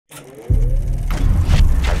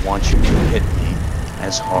I want you to hit me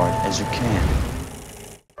as hard as you can.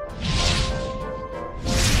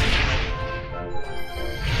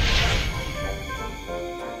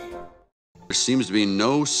 There seems to be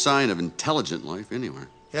no sign of intelligent life anywhere.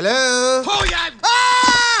 Hello? Oh, yeah!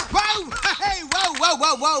 Ah! Whoa! Hey,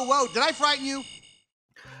 whoa! Did I frighten you?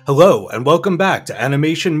 Hello, and welcome back to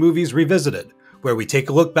Animation Movies Revisited, where we take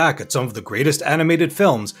a look back at some of the greatest animated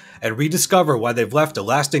films and rediscover why they've left a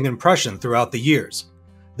lasting impression throughout the years.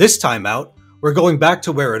 This time out, we're going back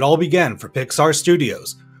to where it all began for Pixar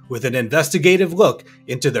Studios, with an investigative look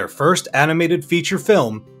into their first animated feature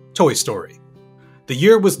film, Toy Story. The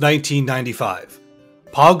year was 1995.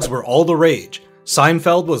 Pogs were all the rage,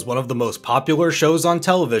 Seinfeld was one of the most popular shows on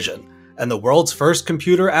television, and the world's first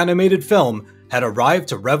computer animated film had arrived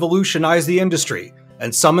to revolutionize the industry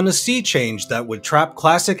and summon a sea change that would trap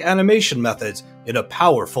classic animation methods in a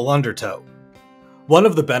powerful undertow. One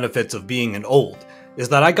of the benefits of being an old is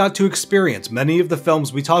that I got to experience many of the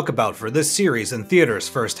films we talk about for this series in theaters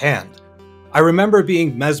firsthand. I remember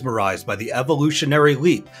being mesmerized by the evolutionary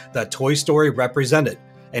leap that Toy Story represented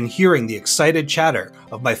and hearing the excited chatter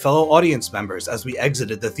of my fellow audience members as we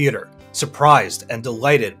exited the theater, surprised and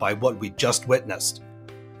delighted by what we just witnessed.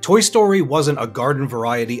 Toy Story wasn't a garden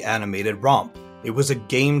variety animated romp, it was a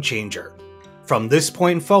game changer. From this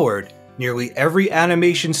point forward, nearly every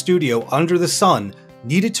animation studio under the sun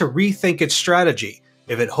needed to rethink its strategy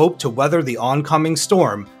if it hoped to weather the oncoming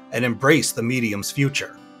storm and embrace the medium's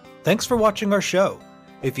future. Thanks for watching our show.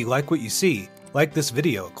 If you like what you see, like this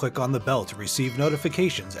video, click on the bell to receive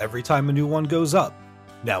notifications every time a new one goes up.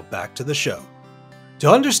 Now back to the show. To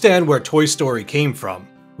understand where Toy Story came from,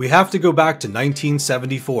 we have to go back to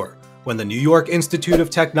 1974, when the New York Institute of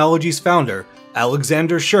Technology's founder,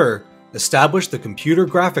 Alexander Scher, established the Computer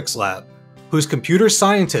Graphics Lab, whose computer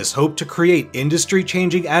scientists hoped to create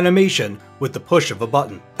industry-changing animation with the push of a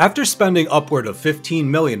button. After spending upward of $15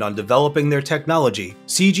 million on developing their technology,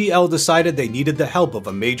 CGL decided they needed the help of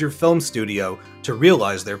a major film studio to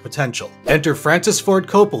realize their potential. Enter Francis Ford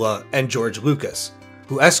Coppola and George Lucas,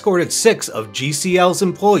 who escorted 6 of GCL's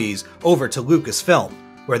employees over to Lucasfilm,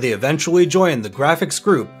 where they eventually joined the graphics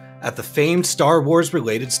group at the famed Star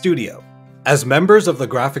Wars-related studio. As members of the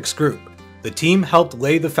graphics group, the team helped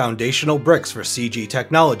lay the foundational bricks for CG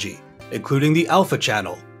technology, including the alpha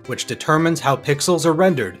channel, which determines how pixels are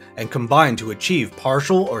rendered and combined to achieve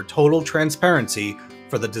partial or total transparency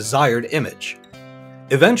for the desired image.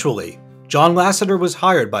 Eventually, John Lasseter was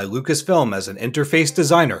hired by Lucasfilm as an interface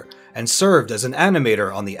designer and served as an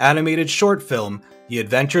animator on the animated short film The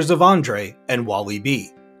Adventures of Andre and Wally B.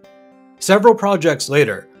 Several projects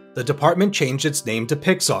later, the department changed its name to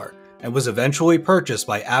Pixar and was eventually purchased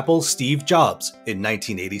by Apple's Steve Jobs in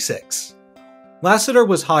 1986. Lasseter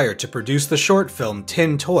was hired to produce the short film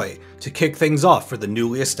Tin Toy to kick things off for the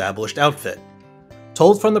newly established outfit.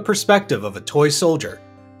 Told from the perspective of a toy soldier,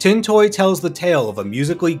 Tin Toy tells the tale of a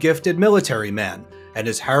musically gifted military man and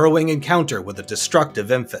his harrowing encounter with a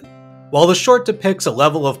destructive infant. While the short depicts a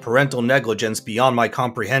level of parental negligence beyond my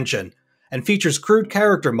comprehension and features crude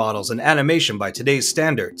character models and animation by today's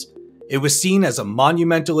standards, it was seen as a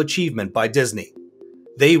monumental achievement by Disney.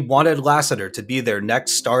 They wanted Lasseter to be their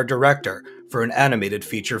next star director for an animated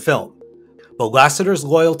feature film. But Lasseter's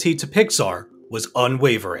loyalty to Pixar was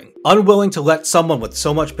unwavering. Unwilling to let someone with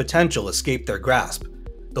so much potential escape their grasp,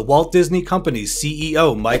 the Walt Disney Company's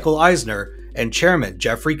CEO Michael Eisner and chairman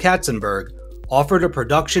Jeffrey Katzenberg offered a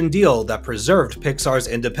production deal that preserved Pixar's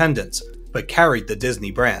independence, but carried the Disney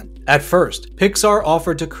brand. At first, Pixar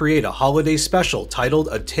offered to create a holiday special titled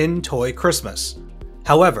A Tin Toy Christmas.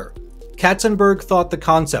 However, Katzenberg thought the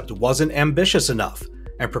concept wasn't ambitious enough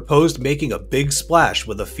and proposed making a big splash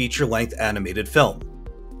with a feature-length animated film.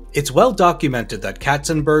 It's well documented that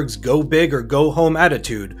Katzenberg's go big or go home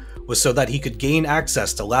attitude was so that he could gain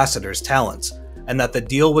access to Lasseter's talents, and that the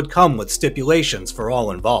deal would come with stipulations for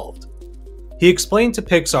all involved. He explained to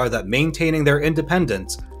Pixar that maintaining their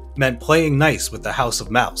independence meant playing nice with the House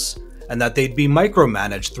of Mouse, and that they'd be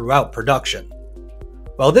micromanaged throughout production.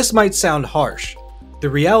 While this might sound harsh, the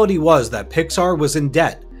reality was that Pixar was in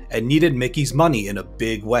debt and needed Mickey's money in a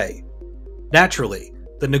big way. Naturally,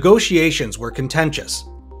 the negotiations were contentious,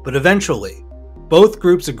 but eventually, both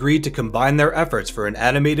groups agreed to combine their efforts for an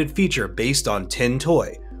animated feature based on Tin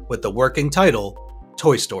Toy, with the working title,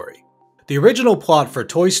 Toy Story. The original plot for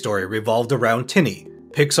Toy Story revolved around Tinny,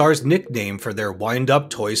 Pixar's nickname for their wind-up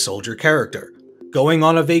toy soldier character, going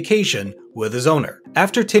on a vacation with his owner.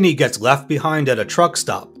 After Tinny gets left behind at a truck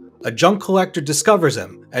stop, a junk collector discovers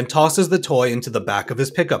him and tosses the toy into the back of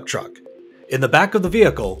his pickup truck. In the back of the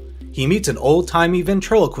vehicle, he meets an old-timey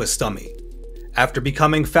ventriloquist dummy. After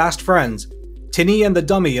becoming fast friends, Tinny and the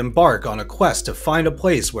dummy embark on a quest to find a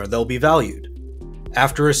place where they'll be valued.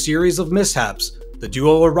 After a series of mishaps, the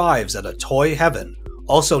duo arrives at a toy heaven,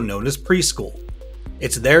 also known as preschool.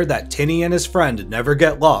 It's there that Tinny and his friend never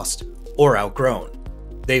get lost or outgrown.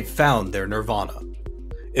 They've found their nirvana.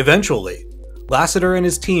 Eventually, Lasseter and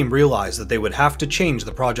his team realized that they would have to change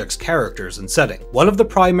the project's characters and setting. One of the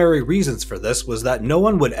primary reasons for this was that no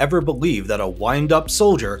one would ever believe that a wind-up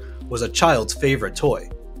soldier was a child's favorite toy.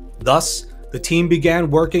 Thus, the team began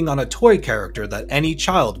working on a toy character that any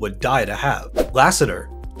child would die to have. Lasseter,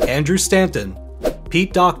 Andrew Stanton,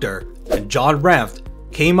 Pete Docter, and John Ramft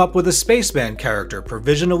came up with a spaceman character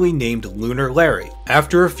provisionally named Lunar Larry.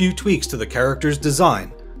 After a few tweaks to the character's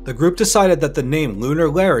design, the group decided that the name Lunar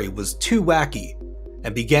Larry was too wacky,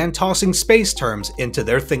 and began tossing space terms into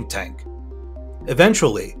their think tank.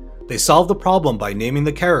 Eventually, they solved the problem by naming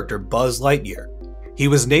the character Buzz Lightyear. He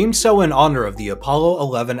was named so in honor of the Apollo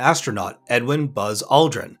 11 astronaut Edwin Buzz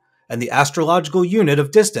Aldrin, and the astrological unit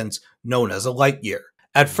of distance known as a light year.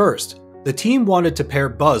 At first, the team wanted to pair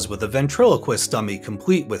Buzz with a ventriloquist dummy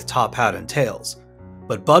complete with top hat and tails,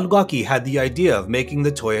 but Bud Lucky had the idea of making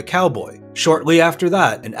the toy a cowboy. Shortly after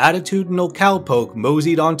that, an attitudinal cowpoke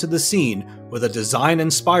moseyed onto the scene with a design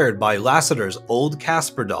inspired by Lasseter's old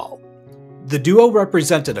Casper doll. The duo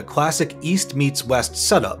represented a classic East meets West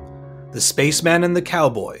setup. The spaceman and the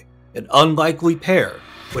cowboy, an unlikely pair,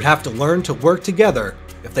 would have to learn to work together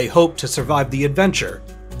if they hoped to survive the adventure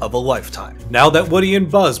of a lifetime. Now that Woody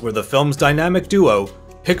and Buzz were the film's dynamic duo,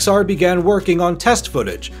 Pixar began working on test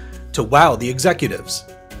footage to wow the executives.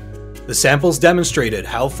 The samples demonstrated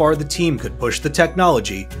how far the team could push the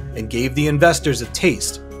technology and gave the investors a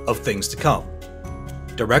taste of things to come.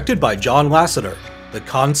 Directed by John Lasseter, the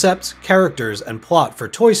concepts, characters, and plot for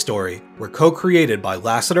Toy Story were co-created by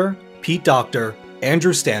Lasseter, Pete Docter,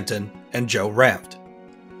 Andrew Stanton, and Joe Ramft.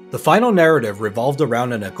 The final narrative revolved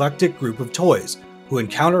around an eclectic group of toys who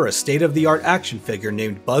encounter a state-of-the-art action figure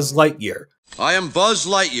named Buzz Lightyear. I am Buzz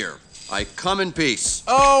Lightyear. I come in peace.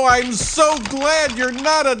 Oh, I'm so glad you're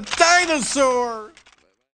not a dinosaur!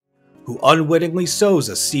 Who unwittingly sows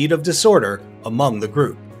a seed of disorder among the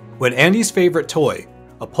group. When Andy's favorite toy,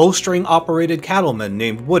 a pull-string-operated cattleman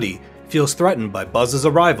named Woody, feels threatened by Buzz's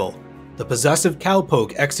arrival, the possessive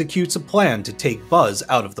cowpoke executes a plan to take Buzz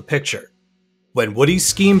out of the picture. When Woody's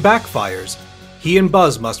scheme backfires, he and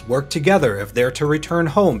Buzz must work together if they're to return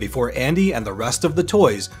home before Andy and the rest of the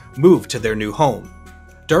toys move to their new home.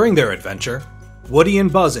 During their adventure, Woody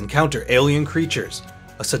and Buzz encounter alien creatures,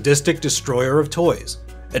 a sadistic destroyer of toys,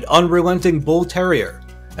 an unrelenting bull terrier,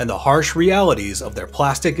 and the harsh realities of their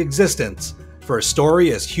plastic existence for a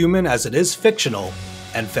story as human as it is fictional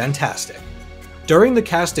and fantastic. During the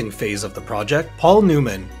casting phase of the project, Paul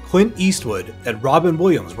Newman, Clint Eastwood, and Robin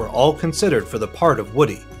Williams were all considered for the part of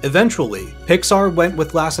Woody. Eventually, Pixar went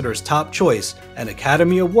with Lasseter's top choice and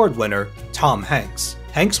Academy Award winner, Tom Hanks.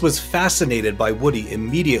 Hanks was fascinated by Woody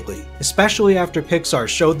immediately, especially after Pixar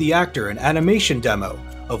showed the actor an animation demo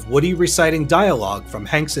of Woody reciting dialogue from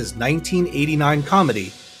Hanks' 1989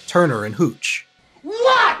 comedy, Turner and Hooch.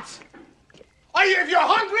 What? If you're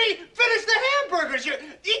hungry, finish the hamburgers.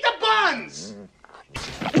 Eat the buns.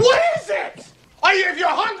 What is it? If you're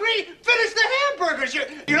hungry, finish the hamburgers.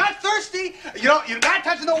 You're not thirsty. You're not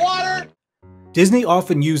touching the water. Disney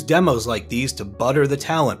often used demos like these to butter the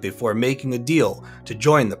talent before making a deal to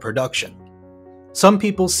join the production. Some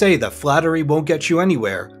people say that flattery won't get you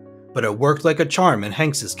anywhere, but it worked like a charm in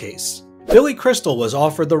Hanks' case. Billy Crystal was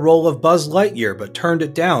offered the role of Buzz Lightyear but turned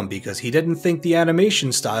it down because he didn't think the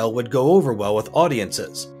animation style would go over well with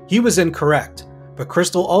audiences. He was incorrect, but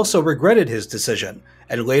Crystal also regretted his decision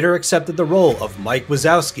and later accepted the role of Mike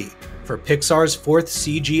Wazowski for Pixar's fourth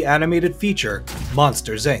CG animated feature,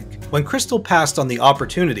 Monsters, Inc. When Crystal passed on the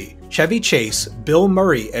opportunity, Chevy Chase, Bill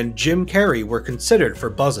Murray, and Jim Carrey were considered for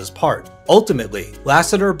Buzz's part. Ultimately,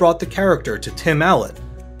 Lasseter brought the character to Tim Allen,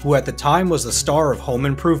 who at the time was the star of Home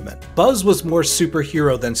Improvement. Buzz was more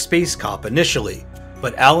superhero than space cop initially,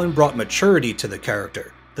 but Allen brought maturity to the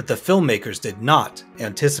character that the filmmakers did not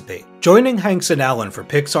anticipate. Joining Hanks and Allen for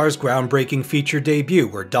Pixar's groundbreaking feature debut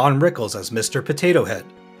were Don Rickles as Mr. Potato Head,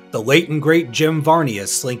 the late and great Jim Varney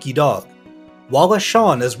as Slinky Dog, Wallace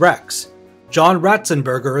Shawn as Rex, John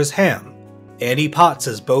Ratzenberger as Ham, Annie Potts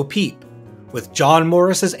as Bo Peep, with John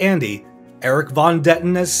Morris as Andy, Eric Von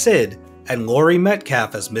Detten as Sid, and Laurie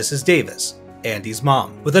Metcalf as Mrs. Davis, Andy's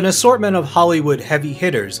mom. With an assortment of Hollywood heavy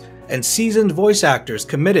hitters and seasoned voice actors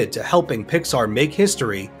committed to helping Pixar make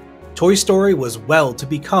history, Toy Story was well to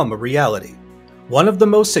become a reality. One of the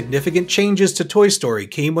most significant changes to Toy Story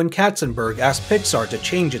came when Katzenberg asked Pixar to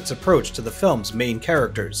change its approach to the film's main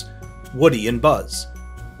characters. Woody and Buzz.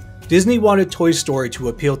 Disney wanted Toy Story to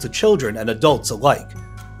appeal to children and adults alike,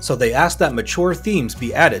 so they asked that mature themes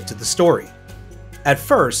be added to the story. At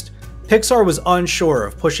first, Pixar was unsure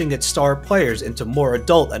of pushing its star players into more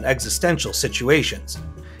adult and existential situations.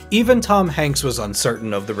 Even Tom Hanks was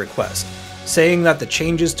uncertain of the request, saying that the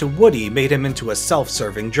changes to Woody made him into a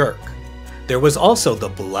self-serving jerk. There was also the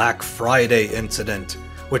Black Friday incident,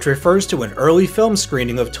 which refers to an early film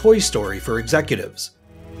screening of Toy Story for executives.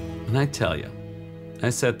 And I tell you, I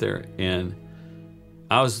sat there and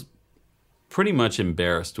I was pretty much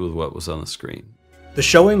embarrassed with what was on the screen. The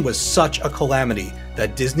showing was such a calamity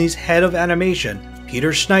that Disney's head of animation,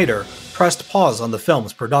 Peter Schneider, pressed pause on the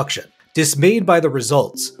film's production. Dismayed by the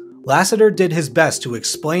results, Lasseter did his best to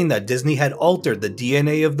explain that Disney had altered the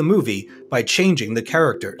DNA of the movie by changing the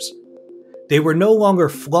characters. They were no longer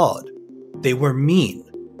flawed, they were mean.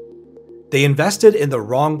 They invested in the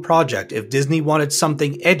wrong project if Disney wanted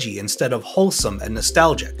something edgy instead of wholesome and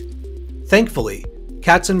nostalgic. Thankfully,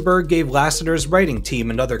 Katzenberg gave Lasseter's writing team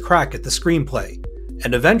another crack at the screenplay,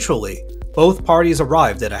 and eventually, both parties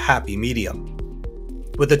arrived at a happy medium.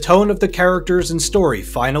 With the tone of the characters and story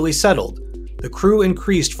finally settled, the crew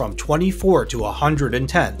increased from 24 to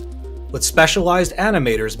 110, with specialized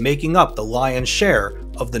animators making up the lion's share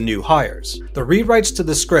of the new hires. The rewrites to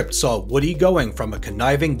the script saw Woody going from a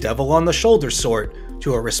conniving devil-on-the-shoulder sort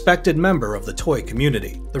to a respected member of the toy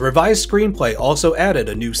community. The revised screenplay also added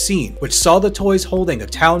a new scene, which saw the toys holding a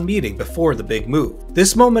town meeting before the big move.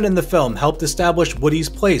 This moment in the film helped establish Woody's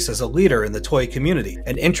place as a leader in the toy community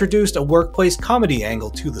and introduced a workplace comedy angle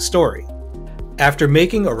to the story. After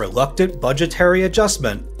making a reluctant budgetary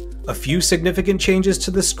adjustment, a few significant changes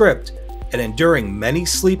to the script, and enduring many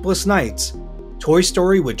sleepless nights, Toy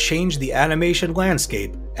Story would change the animation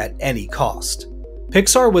landscape at any cost.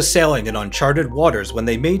 Pixar was sailing in uncharted waters when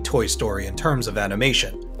they made Toy Story in terms of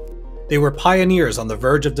animation. They were pioneers on the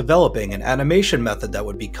verge of developing an animation method that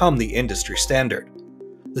would become the industry standard.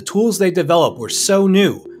 The tools they developed were so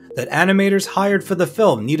new that animators hired for the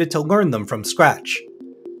film needed to learn them from scratch.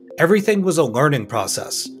 Everything was a learning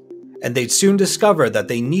process, and they'd soon discover that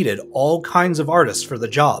they needed all kinds of artists for the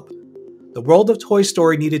job. The world of Toy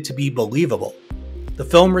Story needed to be believable. The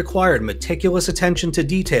film required meticulous attention to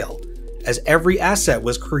detail, as every asset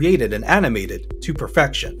was created and animated to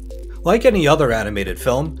perfection. Like any other animated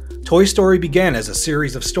film, Toy Story began as a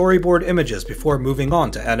series of storyboard images before moving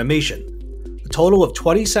on to animation. A total of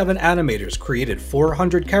 27 animators created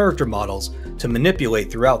 400 character models to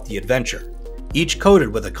manipulate throughout the adventure, each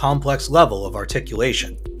coded with a complex level of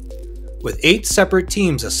articulation. With 8 separate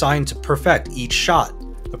teams assigned to perfect each shot,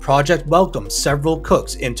 the project welcomed several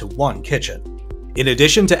cooks into one kitchen. In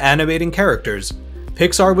addition to animating characters,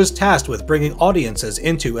 Pixar was tasked with bringing audiences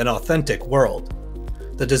into an authentic world.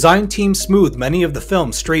 The design team smoothed many of the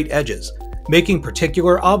film's straight edges, making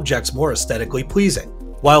particular objects more aesthetically pleasing.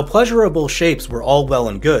 While pleasurable shapes were all well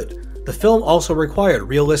and good, the film also required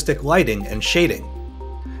realistic lighting and shading.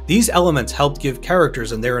 These elements helped give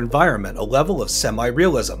characters and their environment a level of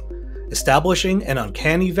semi-realism, establishing an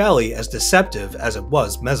uncanny valley as deceptive as it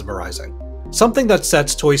was mesmerizing. Something that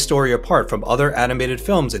sets Toy Story apart from other animated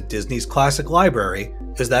films in Disney's classic library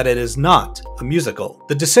is that it is not a musical.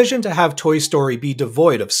 The decision to have Toy Story be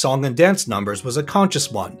devoid of song and dance numbers was a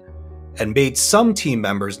conscious one, and made some team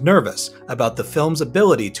members nervous about the film's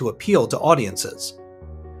ability to appeal to audiences.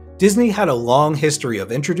 Disney had a long history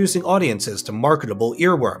of introducing audiences to marketable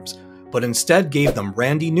earworms, but instead gave them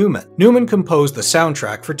Randy Newman. Newman composed the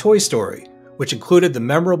soundtrack for Toy Story, which included the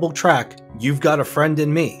memorable track You've Got a Friend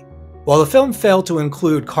in Me. While the film failed to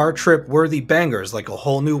include car trip-worthy bangers like A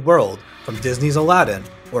Whole New World from Disney's Aladdin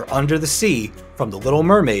or Under the Sea from The Little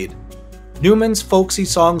Mermaid, Newman's folksy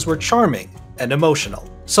songs were charming and emotional.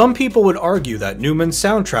 Some people would argue that Newman's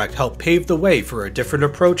soundtrack helped pave the way for a different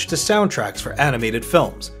approach to soundtracks for animated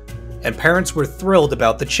films, and parents were thrilled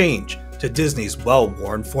about the change to Disney's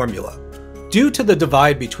well-worn formula. Due to the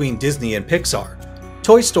divide between Disney and Pixar,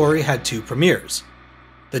 Toy Story had 2 premieres.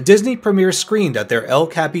 The Disney premiere screened at their El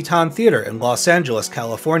Capitan Theater in Los Angeles,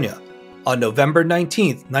 California, on November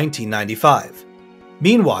 19, 1995.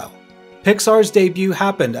 Meanwhile, Pixar's debut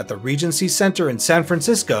happened at the Regency Center in San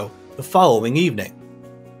Francisco the following evening.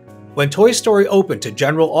 When Toy Story opened to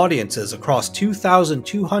general audiences across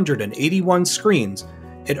 2,281 screens,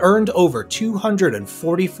 it earned over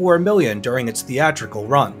 $244 million during its theatrical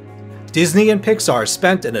run. Disney and Pixar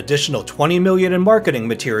spent an additional $20 million in marketing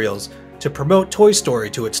materials to promote Toy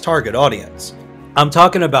Story to its target audience. I'm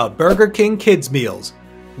talking about Burger King kids meals,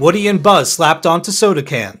 Woody and Buzz slapped onto soda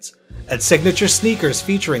cans, and signature sneakers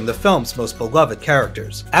featuring the film's most beloved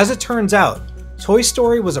characters. As it turns out, Toy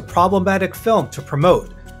Story was a problematic film to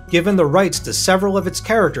promote given the rights to several of its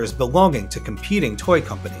characters belonging to competing toy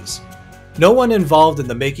companies. No one involved in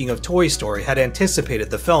the making of Toy Story had anticipated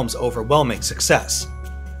the film's overwhelming success.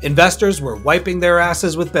 Investors were wiping their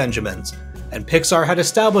asses with Benjamins, and Pixar had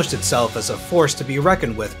established itself as a force to be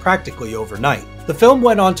reckoned with practically overnight. The film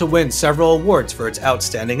went on to win several awards for its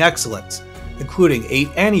outstanding excellence, including 8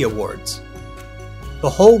 Annie Awards. The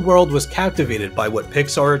whole world was captivated by what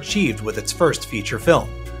Pixar achieved with its first feature film.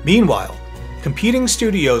 Meanwhile, competing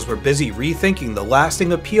studios were busy rethinking the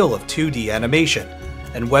lasting appeal of 2D animation,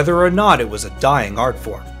 and whether or not it was a dying art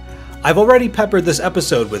form. I've already peppered this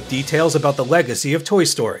episode with details about the legacy of Toy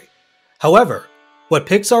Story. However, what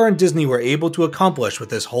Pixar and Disney were able to accomplish with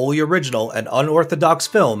this wholly original and unorthodox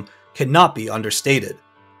film cannot be understated.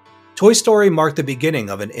 Toy Story marked the beginning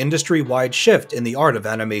of an industry-wide shift in the art of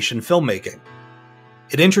animation filmmaking.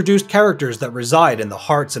 It introduced characters that reside in the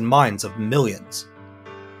hearts and minds of millions.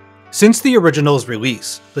 Since the original's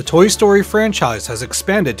release, the Toy Story franchise has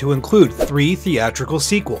expanded to include 3 theatrical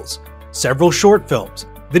sequels, several short films,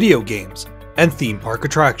 video games, and theme park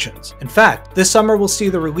attractions. In fact, this summer will see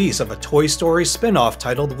the release of a Toy Story spin-off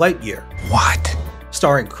titled Lightyear. What?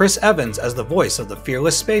 Starring Chris Evans as the voice of the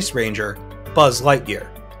fearless space ranger, Buzz Lightyear.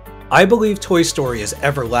 I believe Toy Story is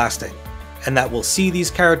everlasting, and that we'll see these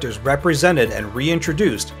characters represented and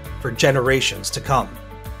reintroduced for generations to come.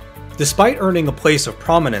 Despite earning a place of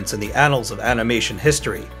prominence in the annals of animation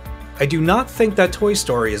history, I do not think that Toy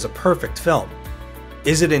Story is a perfect film.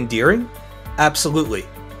 Is it endearing? Absolutely.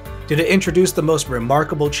 Did it introduce the most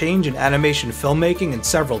remarkable change in animation filmmaking in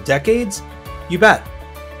several decades? You bet.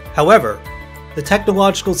 However, the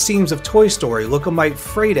technological seams of Toy Story look a mite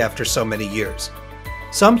frayed after so many years.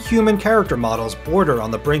 Some human character models border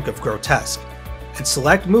on the brink of grotesque, and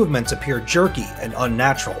select movements appear jerky and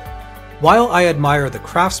unnatural. While I admire the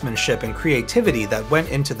craftsmanship and creativity that went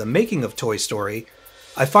into the making of Toy Story,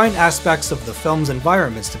 I find aspects of the film's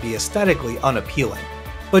environments to be aesthetically unappealing.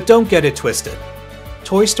 But don't get it twisted.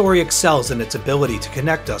 Toy Story excels in its ability to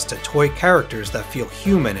connect us to toy characters that feel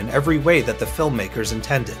human in every way that the filmmakers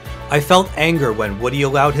intended. I felt anger when Woody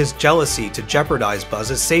allowed his jealousy to jeopardize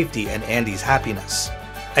Buzz's safety and Andy's happiness.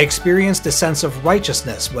 I experienced a sense of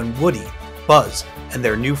righteousness when Woody, Buzz, and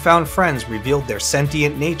their newfound friends revealed their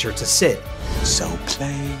sentient nature to Sid. So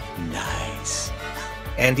play nice.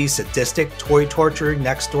 Andy's sadistic, toy-torturing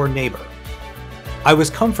next-door neighbor. I was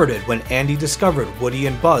comforted when Andy discovered Woody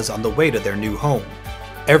and Buzz on the way to their new home.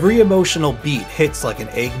 Every emotional beat hits like an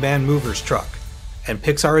Eggman mover's truck, and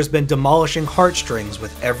Pixar has been demolishing heartstrings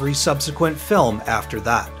with every subsequent film after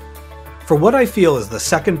that. For what I feel is the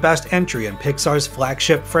second best entry in Pixar's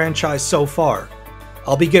flagship franchise so far,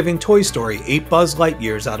 I'll be giving Toy Story 8 Buzz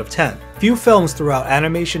Lightyears out of 10. Few films throughout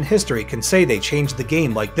animation history can say they changed the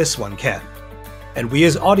game like this one can, and we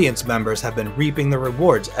as audience members have been reaping the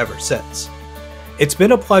rewards ever since. It's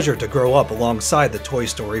been a pleasure to grow up alongside the Toy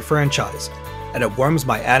Story franchise, and it warms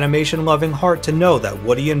my animation-loving heart to know that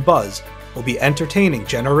Woody and Buzz will be entertaining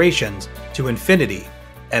generations to infinity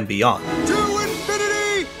and beyond.